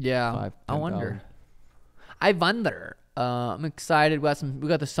 Yeah, I wonder. I'm excited. We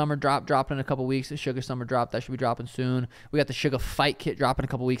got the summer drop dropping in a couple weeks. The Sugar summer drop that should be dropping soon. We got the Sugar fight kit dropping a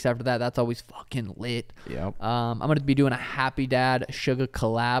couple weeks after that. That's always fucking lit. Yep. I'm gonna be doing a Happy Dad Sugar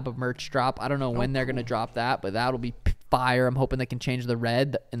collab merch drop. I don't know when they're gonna drop that, but that'll be fire. I'm hoping they can change the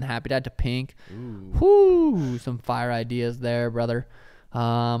red in the Happy Dad to pink. Whoo, some fire ideas there, brother.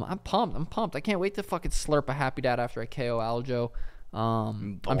 I'm pumped. I can't wait to fucking slurp a Happy Dad after I KO Aljo.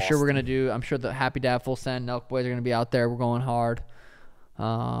 I'm sure I'm sure the Happy Dad Full Send Nelk boys are gonna be out there. We're going hard.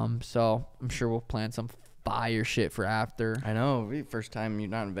 So I'm sure we'll plan some fire shit for after. I know. First time you're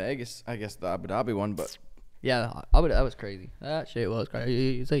not in Vegas. I guess the Abu Dhabi one, but yeah, that was crazy. That shit was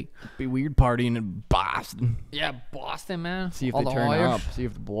crazy. It's like be weird partying in Boston. Yeah, Boston, man. See if they turn up. See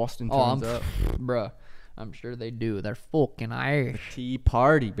if the Boston turns up, bruh. I'm sure they do. They're fucking Irish. The tea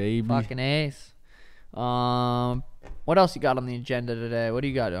party, baby. Fucking ace. What else you got on the agenda today? What do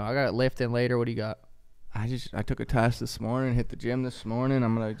you got? I got lifting later. What do you got? I took a test this morning. Hit the gym this morning.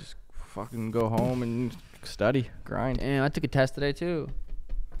 I'm gonna just fucking go home and study, grind. Damn, I took a test today too.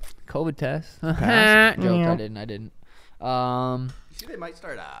 COVID test. Joke. I didn't. You see, they might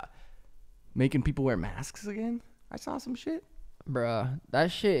start making people wear masks again. I saw some shit. Bruh,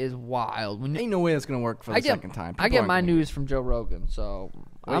 that shit is wild. Ain't no way that's gonna work for the second time. I get my news from Joe Rogan, so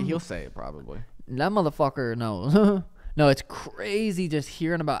he'll say it probably. That motherfucker knows. No, it's crazy just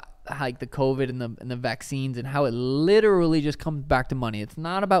hearing about like the COVID and the vaccines and how it literally just comes back to money. It's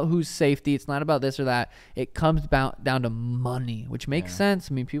not about who's safety. It's not about this or that. It comes down to money, which makes sense.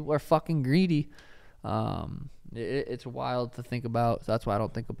 I mean, people are fucking greedy. It's wild to think about. So that's why I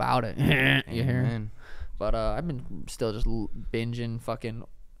don't think about it. You hear? But I've been still just binging fucking.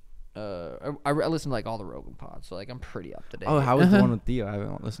 I listen to like all the Rogan pods, so like I'm pretty up to date. Oh, how was the one with Theo? I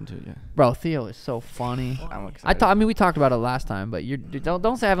haven't listened to it yet. Bro, Theo is so funny. I'm excited. I mean, we talked about it last time, but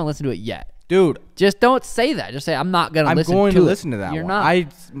don't say I haven't listened to it yet, dude. Just don't say that. Just say I'm not gonna. I'm listen going to to it. listen to that. You're one.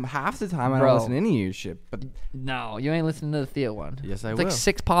 not. Half the time I don't listen to any of your shit, but no, you ain't listening to the Theo one. Yes, I it's will. It's like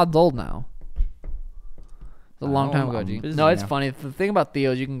 6 pods old now. It's a long time ago, G. No, it's funny. The thing about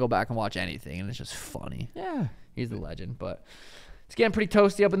Theo is you can go back and watch anything, and it's just funny. Yeah, he's the legend, but. It's getting pretty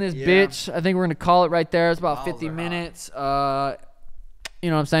toasty up in this bitch. I think we're going to call it right there. It's about 50 minutes. You know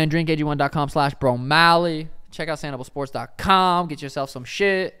what I'm saying? Drinkag1.com/BrOMalley. Check out sanabulsports.com. Get yourself some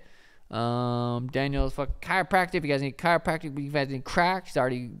shit. Daniel's fucking chiropractic. If you guys need chiropractic, if you guys need crack, he's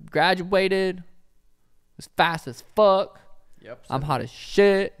already graduated. It's fast as fuck. Yep. I'm hot as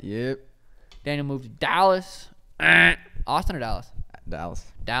shit. Yep. Daniel moved to Dallas. Austin or Dallas? Dallas.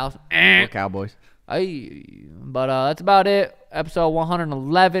 Go Cowboys. But that's about it. Episode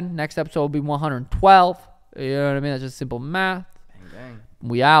 111. Next episode will be 112. You know what I mean? That's just simple math. Dang.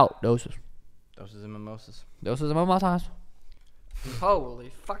 We out. Doses. Doses and mimosas. Doses and mimosas.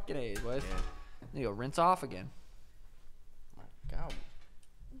 Holy fucking A's, boys. Yeah. You go rinse off again. My God.